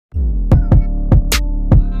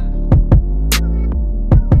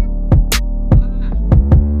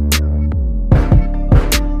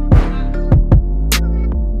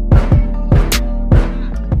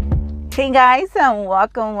guys, and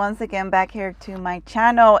welcome once again back here to my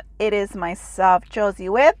channel. It is myself, Josie,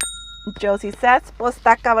 with Josie Says, Pues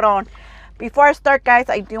está cabrón. Before I start, guys,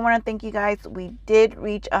 I do want to thank you guys. We did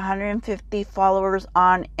reach 150 followers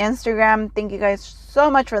on Instagram. Thank you guys so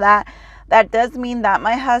much for that. That does mean that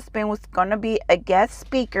my husband was gonna be a guest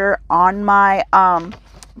speaker on my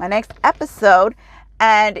my next episode.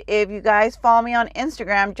 And if you guys follow me on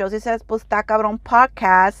Instagram, Josie Says, Pues está cabrón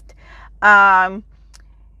podcast.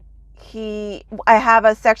 I have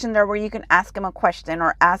a section there where you can ask him a question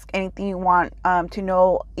or ask anything you want to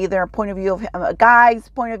know, either a point of view of a guy's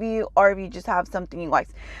point of view, or if you just have something you guys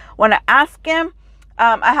want to ask him.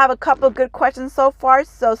 I have a couple of good questions so far,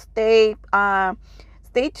 so stay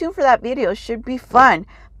tuned for that video. It should be fun.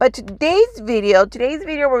 But today's video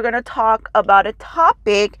we're going to talk about a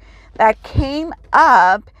topic that came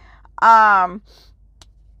up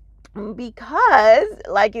because,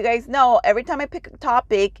 like you guys know, every time I pick a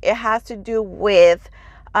topic, it has to do with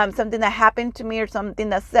something that happened to me, or something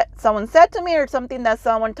that someone said to me, or something that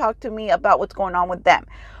someone talked to me about what's going on with them.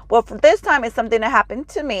 Well, for this time, it's something that happened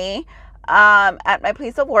to me at my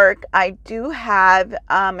place of work. I do have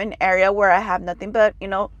an area where I have nothing but,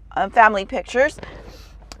 family pictures.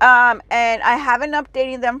 And I haven't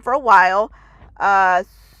updated them for a while.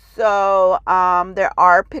 So there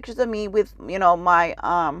are pictures of me with,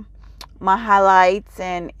 my highlights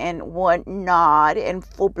and whatnot, and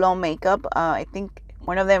full-blown makeup. I think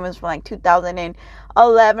one of them was from like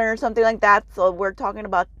 2011 or something like that. So we're talking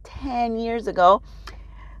about 10 years ago.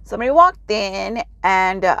 Somebody walked in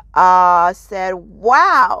and said,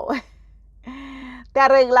 "Wow, te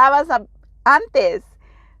arreglabas antes."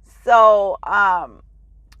 So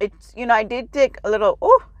it's, I did take a little,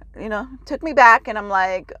 took me back, and I'm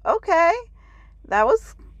like, okay, that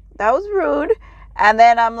was rude. And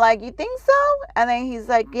then I'm like, you think so? And then he's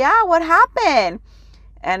like, yeah, what happened?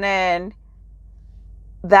 And then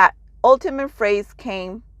that ultimate phrase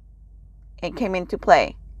came into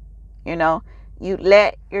play. You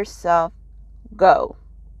let yourself go.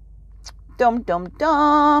 Dum, dum,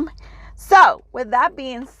 dum. So with that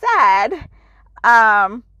being said,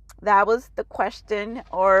 that was the question,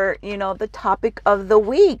 or, the topic of the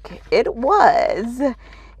week. It was,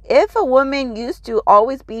 if a woman used to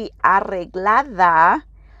always be arreglada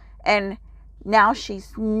and now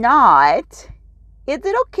she's not, is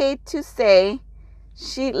it okay to say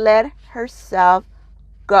she let herself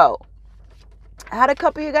go? I had a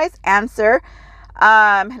couple of you guys answer.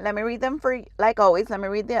 Let me read them like always. Let me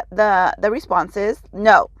read the responses.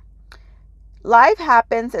 No. Life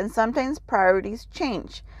happens and sometimes priorities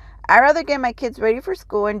change. I'd rather get my kids ready for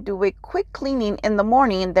school and do a quick cleaning in the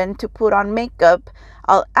morning than to put on makeup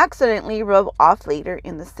I'll accidentally rub off later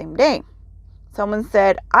in the same day. Someone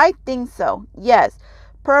said, I think so. Yes.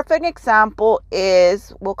 Perfect example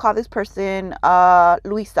is, we'll call this person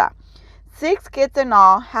Luisa. 6 kids in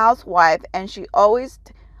all, housewife, and she always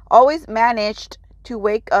managed to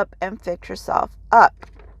wake up and fix herself up.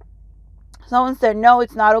 Someone said, no,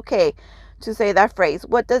 it's not okay to say that phrase.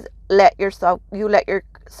 What does let yourself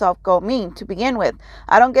go mean to begin with?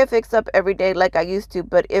 I don't get fixed up every day like I used to,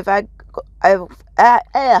 but if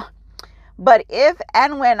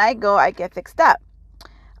and when I go, I get fixed up.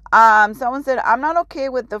 Someone said, I'm not okay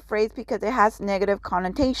with the phrase because it has negative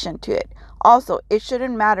connotation to it. Also, it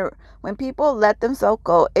shouldn't matter. When people let themselves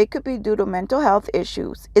go, it could be due to mental health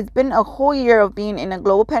issues. It's been a whole year of being in a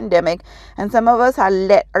global pandemic, and some of us have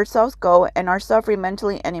let ourselves go and are suffering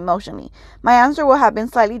mentally and emotionally. My answer would have been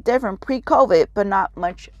slightly different pre-COVID, but not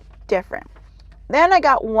much different. Then I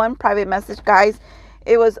got one private message, guys.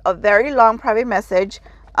 It was a very long private message.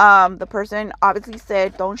 The person obviously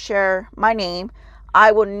said, don't share my name.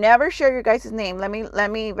 I will never share your guys' name. Let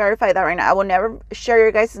me verify that right now. I will never share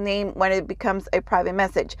your guys' name when it becomes a private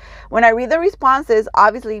message. When I read the responses,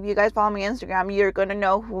 obviously, if you guys follow me on Instagram, you're going to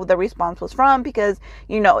know who the response was from, because,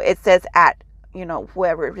 it says at,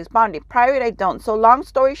 whoever responded. Private, I don't. So long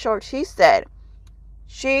story short, she said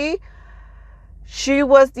she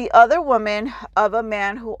was the other woman of a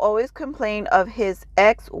man who always complained of his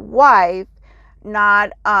ex-wife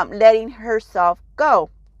not letting herself go.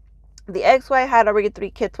 The ex-wife had already 3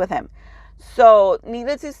 kids with him. So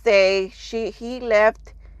needless to say, he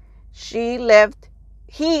left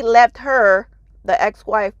her, the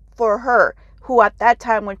ex-wife, for her, who at that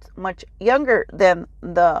time was much younger than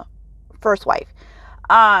the first wife.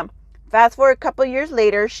 Fast forward a couple of years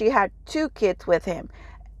later, she had 2 kids with him,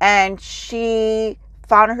 and she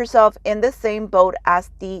found herself in the same boat as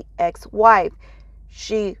the ex-wife.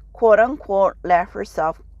 She, quote unquote, let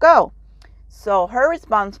herself go. So her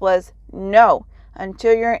response was, no,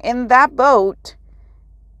 until you're in that boat,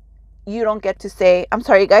 you don't get to say, I'm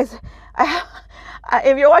sorry guys,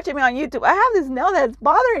 If you're watching me on YouTube, I have this nail that's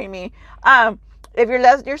bothering me. If you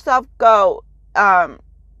let yourself go,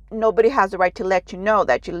 nobody has the right to let you know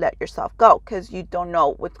that you let yourself go, because you don't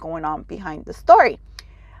know what's going on behind the story.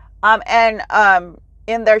 And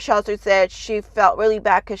in there, she also said she felt really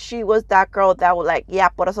bad because she was that girl that was like, yeah,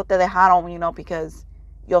 por eso te dejaron, because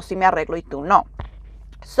yo sí me arreglo y tú no.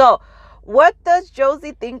 So, what does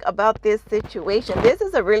Josie think about this situation? This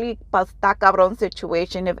is a really pasta cabrón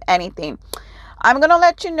situation, if anything. I'm going to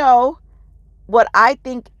let you know what I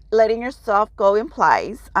think letting yourself go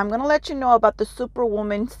implies. I'm going to let you know about the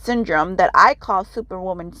superwoman syndrome that I call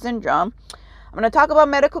superwoman syndrome. I'm going to talk about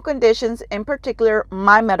medical conditions, in particular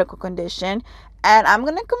my medical condition, and I'm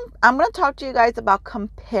going to talk to you guys about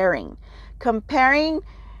comparing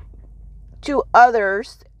to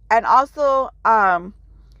others, and also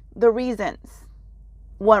the reasons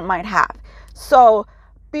one might have. So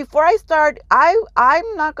before I start,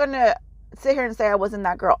 I'm not going to sit here and say I wasn't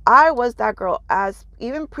that girl. I was that girl. As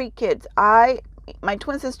even pre-kids, my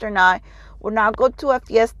twin sister and I would not go to a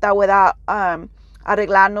fiesta without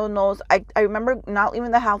arreglarnos. I remember not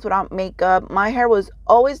leaving the house without makeup. My hair was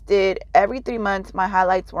always did every 3 months. My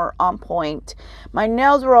highlights were on point. My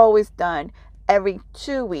nails were always done every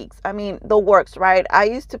 2 weeks. I mean, the works, right? I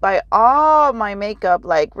used to buy all my makeup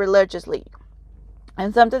like religiously.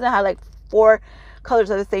 And sometimes I had like 4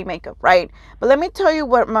 colors of the same makeup, right? But let me tell you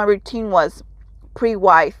what my routine was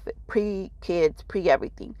pre-wife, pre-kids,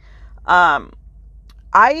 pre-everything.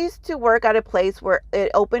 I used to work at a place where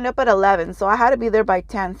it opened up at 11, so I had to be there by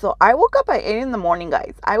 10. So I woke up at 8 in the morning,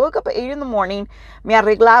 guys. I woke up at 8 in the morning, me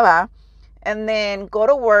arreglaba, and then go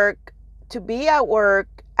to work, to be at work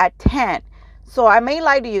at 10. So I may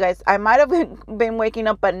lie to you guys. I might have been waking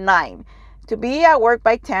up at 9. To be at work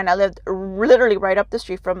by 10, I lived literally right up the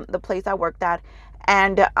street from the place I worked at.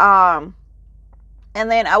 And then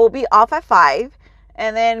I will be off at 5.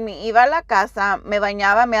 And then me iba a la casa, me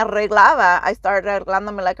bañaba, me arreglaba. I started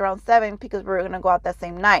arreglándome like around 7 because we were going to go out that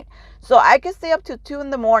same night. So I could stay up to 2 in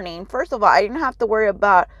the morning. First of all, I didn't have to worry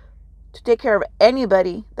about to take care of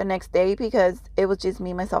anybody the next day because it was just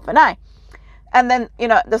me, myself, and I. And then,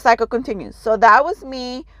 the cycle continues. So that was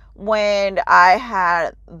me when I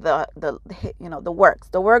had the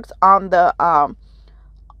works on the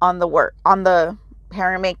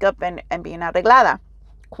hair and makeup and being arreglada,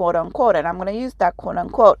 quote unquote. And I'm going to use that quote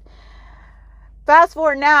unquote. Fast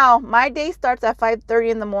forward now, my day starts at 5:30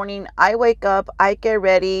 in the morning. I wake up, I get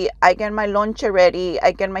ready, I get my lunch ready,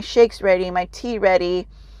 I get my shakes ready, my tea ready.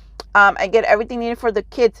 I get everything needed for the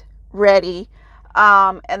kids ready.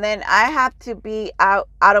 And then I have to be out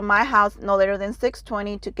of my house no later than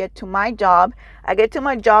 6:20 to get to my job. I get to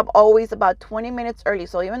my job always about 20 minutes early.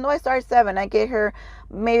 So even though I start at 7, I get here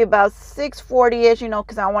maybe about 6:40ish,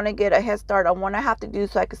 because I want to get a head start on what I have to do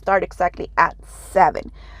so I can start exactly at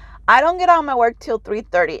 7. I don't get out of my work till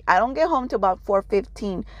 3:30. I don't get home till about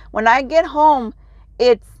 4:15. When I get home,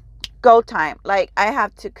 it's go time. Like, I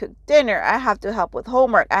have to cook dinner, I have to help with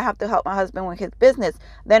homework, I have to help my husband with his business,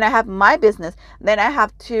 then I have my business, then I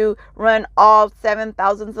have to run all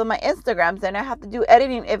 7,000 of my Instagrams, then I have to do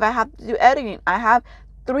editing if I have to do editing. I have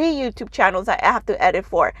 3 YouTube channels I have to edit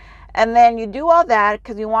for. And then you do all that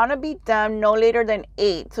because you want to be done no later than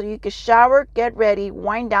 8 so you can shower, get ready,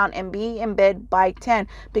 wind down, and be in bed by 10,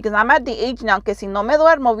 because I'm at the age now que si no me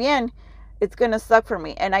duermo bien, it's going to suck for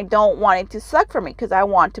me. And I don't want it to suck for me because I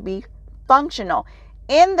want to be functional.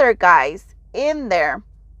 In there, guys, in there,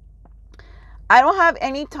 I don't have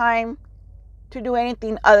any time to do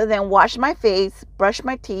anything other than wash my face, brush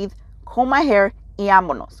my teeth, comb my hair, y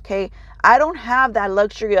vámonos, okay? I don't have that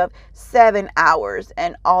luxury of 7 hours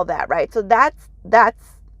and all that, right? So that's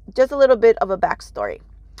just a little bit of a backstory.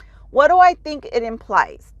 What do I think it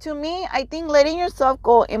implies? To me, I think letting yourself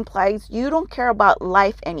go implies you don't care about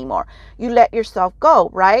life anymore. You let yourself go,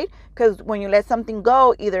 right? Because when you let something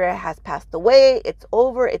go, either it has passed away, it's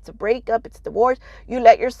over, it's a breakup, it's divorce. You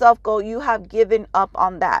let yourself go. You have given up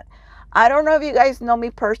on that. I don't know if you guys know me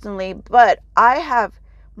personally, but I have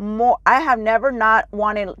never not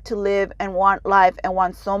wanted to live and want life and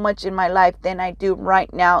want so much in my life than I do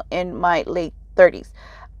right now in my late 30s.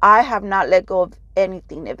 I have not let go of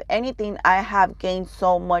anything. If anything, I have gained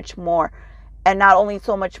so much more, and not only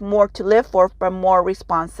so much more to live for, but more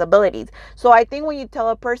responsibilities. So I think when you tell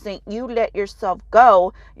a person you let yourself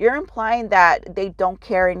go, you're implying that they don't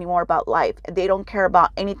care anymore about life. They don't care about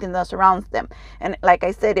anything that surrounds them. And like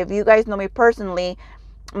I said, if you guys know me personally,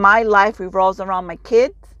 my life revolves around my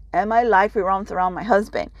kids and my life revolves around my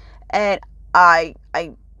husband. And I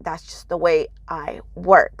that's just the way I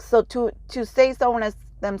work. So to say someone is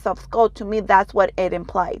themselves go, to me, that's what it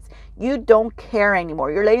implies. You don't care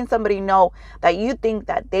anymore. You're letting somebody know that you think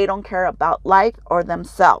that they don't care about life or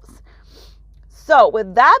themselves. So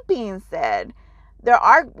with that being said, there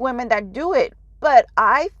are women that do it, but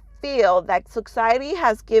I feel that society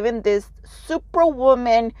has given this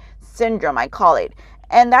superwoman syndrome, I call it.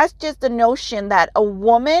 And that's just the notion that a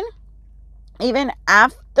woman, even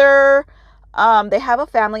after they have a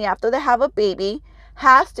family, after they have a baby,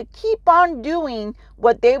 has to keep on doing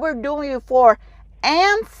what they were doing before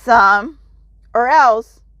and some, or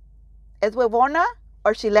else es huevona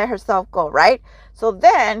or she let herself go, right? So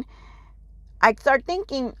then I start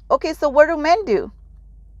thinking, okay, so what do men do?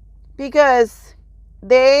 Because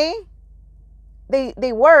they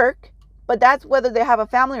work, but that's whether they have a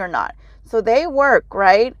family or not. So they work,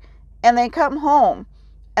 right? And they come home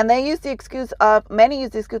and they use the excuse of, many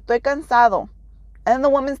use the excuse, estoy cansado. And the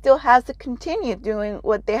woman still has to continue doing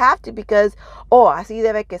what they have to because, oh, así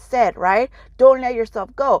debe que ser, right? Don't let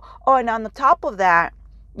yourself go. Oh, and on the top of that,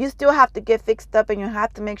 you still have to get fixed up and you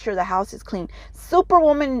have to make sure the house is clean.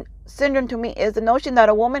 Superwoman syndrome to me is the notion that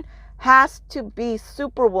a woman has to be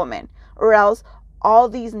superwoman or else all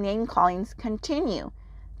these name callings continue.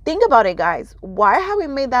 Think about it, guys. Why have we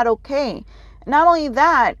made that okay? Not only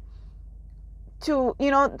that, so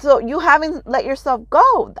you haven't let yourself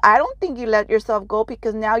go. I don't think you let yourself go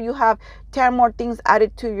because now you have 10 more things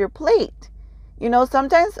added to your plate.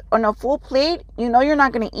 Sometimes on a full plate, you're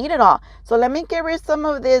not going to eat it all. So let me get rid of some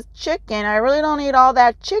of this chicken. I really don't need all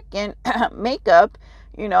that chicken makeup,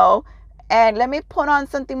 and let me put on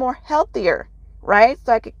something more healthier, right?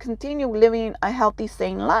 So I could continue living a healthy,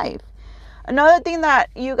 sane life. Another thing that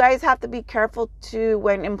you guys have to be careful to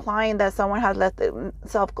when implying that someone has let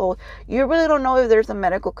themselves go, you really don't know if there's a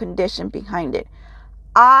medical condition behind it.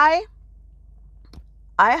 I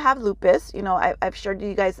have lupus. I've shared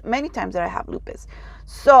you guys many times that I have lupus.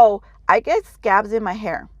 So I get scabs in my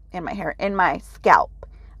hair, in my scalp.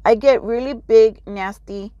 I get really big,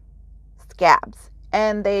 nasty scabs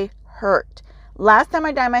and they hurt. Last time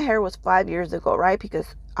I dyed my hair was 5 years ago, right?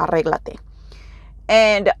 Because arréglate.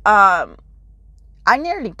 And I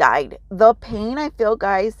nearly died. The pain I feel,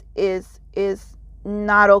 guys, is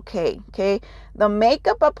not okay. The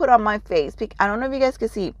makeup I put on my face, I don't know if you guys can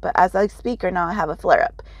see, but as I speak right now, I have a flare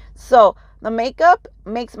up. So the makeup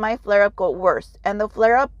makes my flare up go worse, and the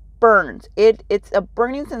flare up burns. It's a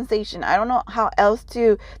burning sensation. I don't know how else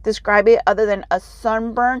to describe it other than a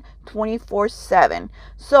sunburn 24/7.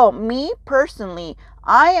 So me personally,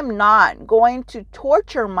 I am not going to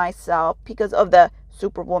torture myself because of the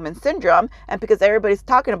superwoman syndrome and because everybody's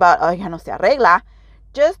talking about, oh, ya no se arregla,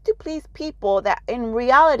 just to please people that in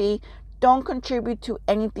reality don't contribute to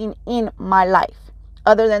anything in my life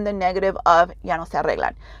other than the negative of ya no se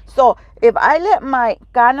arreglan. So if I let my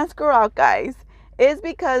canas grow out, guys, it's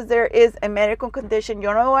because there is a medical condition.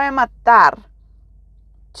 Yo no voy a matar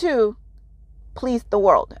to please the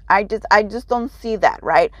world. I just don't see that,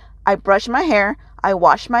 right? I brush my hair, I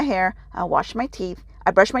wash my hair, I wash my teeth,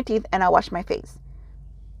 I brush my teeth, and I wash my face.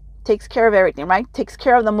 Takes care of everything, right? Takes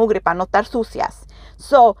care of the mugre para no estar sucias.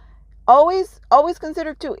 So always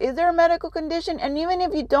consider too, is there a medical condition? And even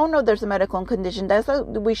if you don't know there's a medical condition, that's why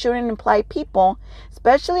we shouldn't imply people,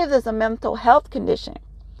 especially if there's a mental health condition,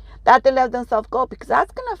 that they let themselves go, because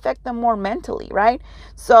that's going to affect them more mentally, right?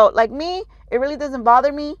 So like me, it really doesn't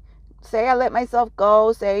bother me. Say I let myself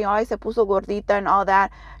go, say, I se puso gordita and all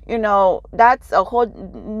that, that's a whole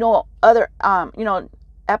no other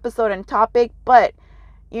episode and topic. But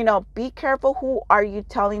be careful who are you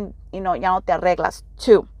telling, ya no te arreglas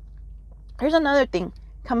to. Here's another thing,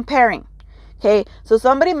 comparing. Okay, so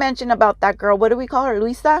somebody mentioned about that girl, what do we call her,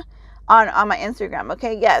 Luisa, on my Instagram.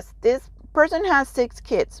 Okay, yes, this person has 6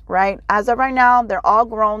 kids, right? As of right now, they're all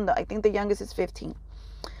grown. I think the youngest is 15.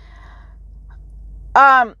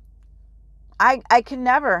 I can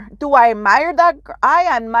never. Do I admire that girl? I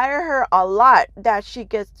admire her a lot, that she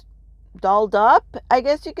gets dolled up, I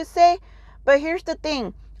guess you could say. But here's the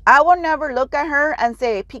thing. I will never look at her and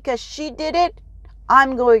say, because she did it,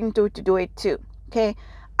 I'm going to do it too. Okay.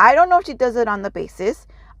 I don't know if she does it on the basis.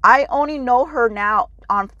 I only know her now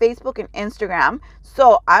on Facebook and Instagram.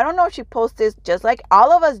 So I don't know if she posts this just like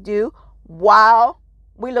all of us do while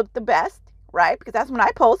we look the best, right? Because that's when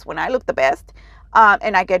I post, when I look the best,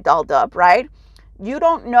 and I get dolled up, right? You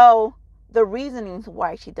don't know the reasonings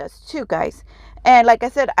why she does too, guys. And like I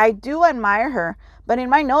said, I do admire her. But in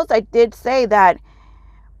my notes, I did say that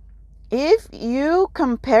if you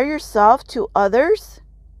compare yourself to others,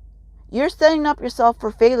 you're setting up yourself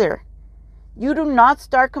for failure. You do not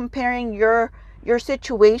start comparing your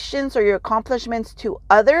situations or your accomplishments to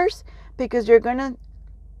others, because you're going to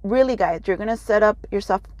really, guys, you're going to set up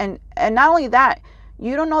yourself. And not only that,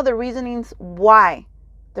 you don't know the reasonings why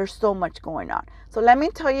there's so much going on. So let me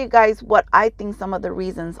tell you guys what I think some of the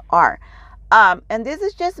reasons are. And this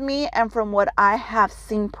is just me and from what I have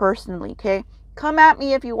seen personally, okay? Come at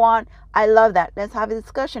me if you want. I love that. Let's have a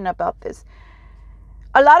discussion about this.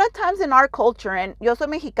 A lot of times in our culture, and yo soy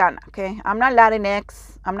mexicana, okay? I'm not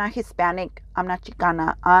Latinx, I'm not Hispanic, I'm not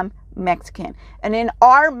Chicana, I'm Mexican. And in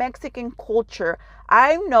our Mexican culture,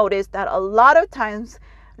 I've noticed that a lot of times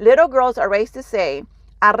little girls are raised to say,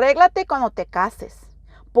 arréglate cuando te cases,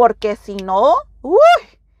 porque si no, uy,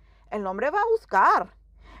 el hombre va a buscar.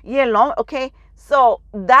 Y el hombre, okay? So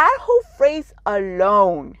that whole phrase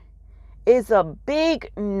alone is a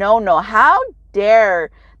big no-no. How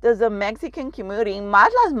dare does the Mexican community, más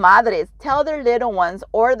las madres, tell their little ones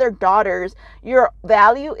or their daughters, your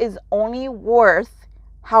value is only worth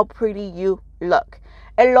how pretty you look.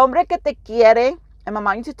 El hombre que te quiere, and my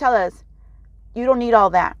mom used to tell us, you don't need all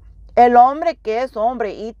that. El hombre que es hombre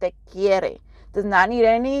y te quiere does not need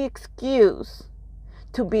any excuse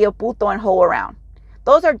to be a puto and hoe around.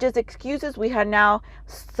 Those are just excuses we have now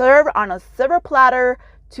served on a silver platter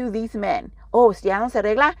to these men. Oh, si ya no se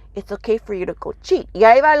arregla, it's okay for you to go cheat. Y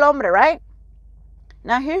ahí va el hombre, right?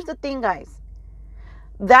 Now, here's the thing, guys.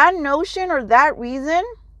 That notion or that reason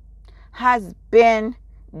has been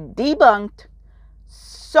debunked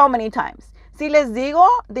so many times. Si les digo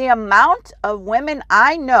the amount of women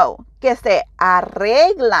I know que se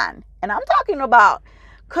arreglan, and I'm talking about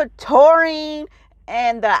contouring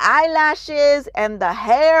and the eyelashes and the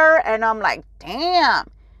hair, and I'm like, damn,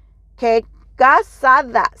 que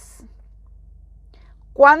casadas.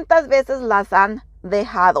 ¿Cuántas veces las han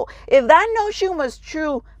dejado? If that notion was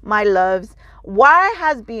true, my loves, why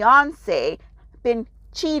has Beyonce been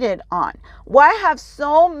cheated on? Why have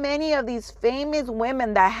so many of these famous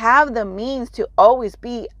women that have the means to always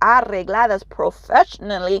be arregladas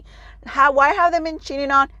professionally, why have they been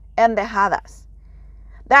cheated on and dejadas?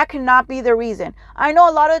 That cannot be the reason. I know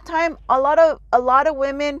a lot of time, a lot of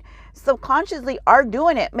women subconsciously are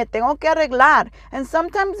doing it. Me tengo que arreglar. And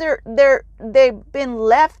sometimes they've been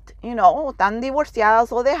left, tan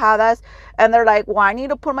divorciadas o dejadas, and they're like, well, I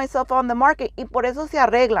need to put myself on the market. Y por eso se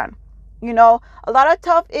arreglan. A lot of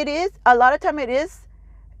time it is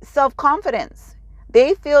self-confidence.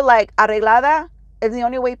 They feel like arreglada is the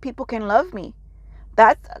only way people can love me.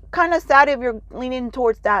 That's kind of sad if you're leaning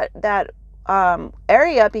towards that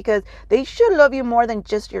area, because they should love you more than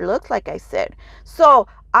just your looks, like I said. So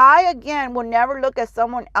I, again, will never look at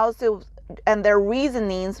someone else's and their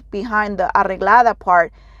reasonings behind the arreglada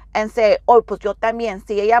part and say, oh, pues yo también.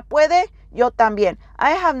 Si ella puede, yo también.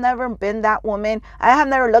 I have never been that woman. I have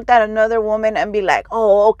never looked at another woman and be like,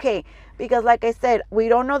 oh, okay. Because like I said, we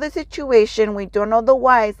don't know the situation. We don't know the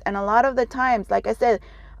whys. And a lot of the times, like I said,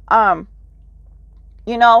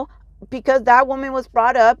 because that woman was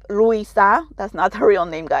brought up, Luisa, that's not the real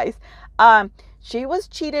name, guys. She was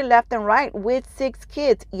cheated left and right with 6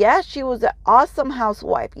 kids. Yes, she was an awesome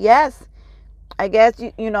housewife. Yes, I guess,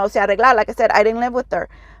 se arregla. Like I said, I didn't live with her.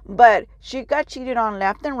 But she got cheated on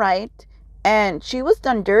left and right, and she was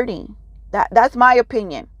done dirty. That's my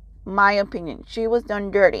opinion. My opinion. She was done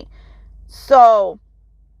dirty. So,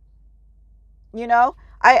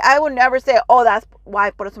 I would never say, oh, that's why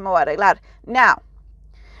por eso me voy a arreglar. Now,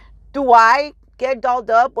 do I get dolled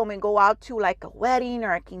up when we go out to like a wedding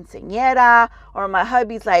or a quinceañera, or my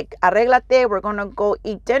hubby's like, arréglate, we're going to go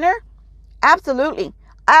eat dinner? Absolutely.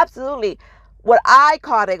 Absolutely. What I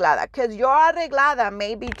call arreglada, because your arreglada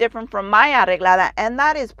may be different from my arreglada, and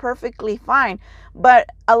that is perfectly fine. But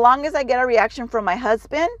as long as I get a reaction from my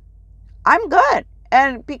husband, I'm good.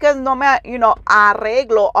 And because no matter,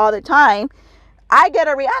 arreglo all the time, I get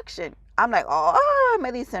a reaction. I'm like, oh,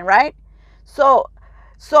 me dicen, right? So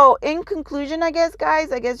in conclusion, I guess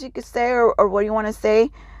you could say, or what do you want to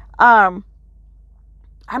say? I'm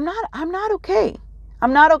not okay.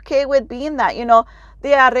 I'm not okay with being that. The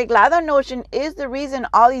arreglada notion is the reason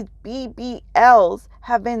all these BBLs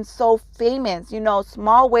have been so famous.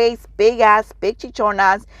 Small waist, big ass, big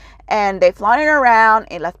chichonas, and they flaunting around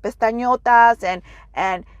en las pestañotas,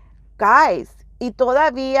 and guys, y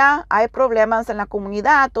todavía hay problemas en la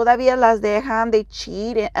comunidad. Todavía las dejan, they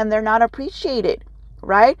cheat, and they're not appreciated.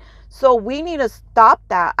 Right? So we need to stop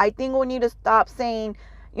that. I think we need to stop saying,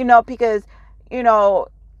 because,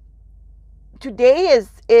 today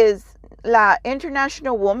is La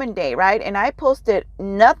International Woman Day, right? And I posted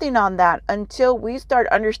nothing on that until we start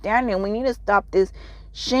understanding we need to stop this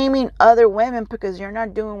shaming other women because you're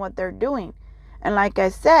not doing what they're doing. And like I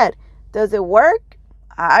said, does it work?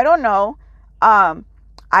 I don't know.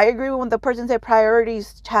 I agree when the person said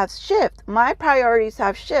priorities have shift. My priorities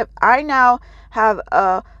have shift. I now have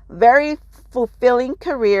a very fulfilling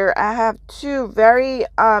career. I have two very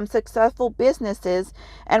successful businesses,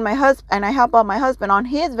 and my husband, and I help out my husband on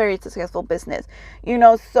his very successful business.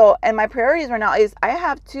 So, and my priorities right now is I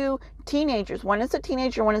have two teenagers. One is a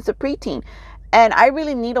teenager, one is a preteen, and I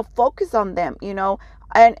really need to focus on them.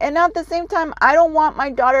 And at the same time, I don't want my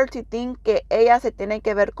daughter to think que ella se tiene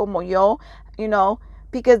que ver como yo, you know,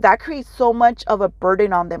 because that creates so much of a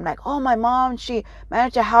burden on them. Like, oh, my mom, she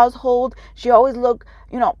managed a household. She always looked,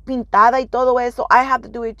 pintada y todo eso. I have to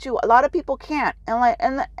do it too. A lot of people can't.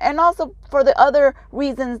 And also for the other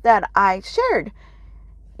reasons that I shared.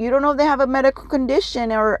 You don't know if they have a medical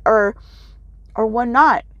condition or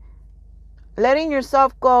whatnot. Letting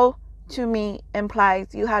yourself go, to me,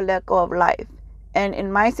 implies you have let go of life. And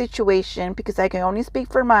in my situation, because I can only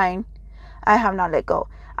speak for mine, I have not let go.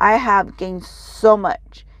 I have gained so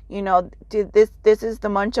much. This is the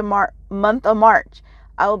month of March.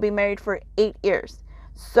 I will be married for 8 years.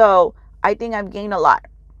 So I think I've gained a lot.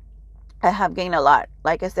 I have gained a lot.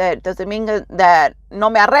 Like I said, doesn't mean that no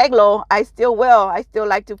me arreglo. I still will. I still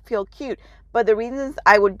like to feel cute. But the reasons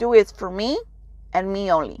I would do is for me and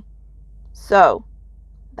me only. So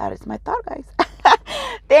that is my thought, guys.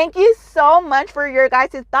 Thank you so much for your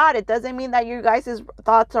guys' thought. It doesn't mean that your guys'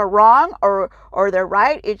 thoughts are wrong or they're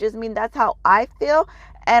right. It just means that's how I feel.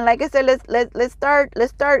 And like I said, let's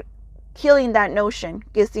start killing that notion.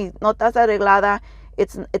 Que si no estás arreglada,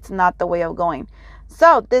 it's not the way of going.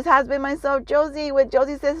 So this has been myself, Josie, with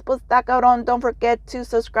Josie Says Pues Está Cabrón. Don't forget to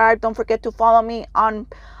subscribe. Don't forget to follow me on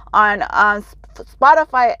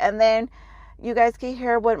Spotify, and then you guys can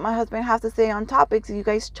hear what my husband has to say on topics you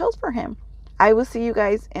guys chose for him. I will see you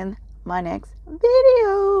guys in my next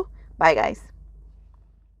video. Bye, guys.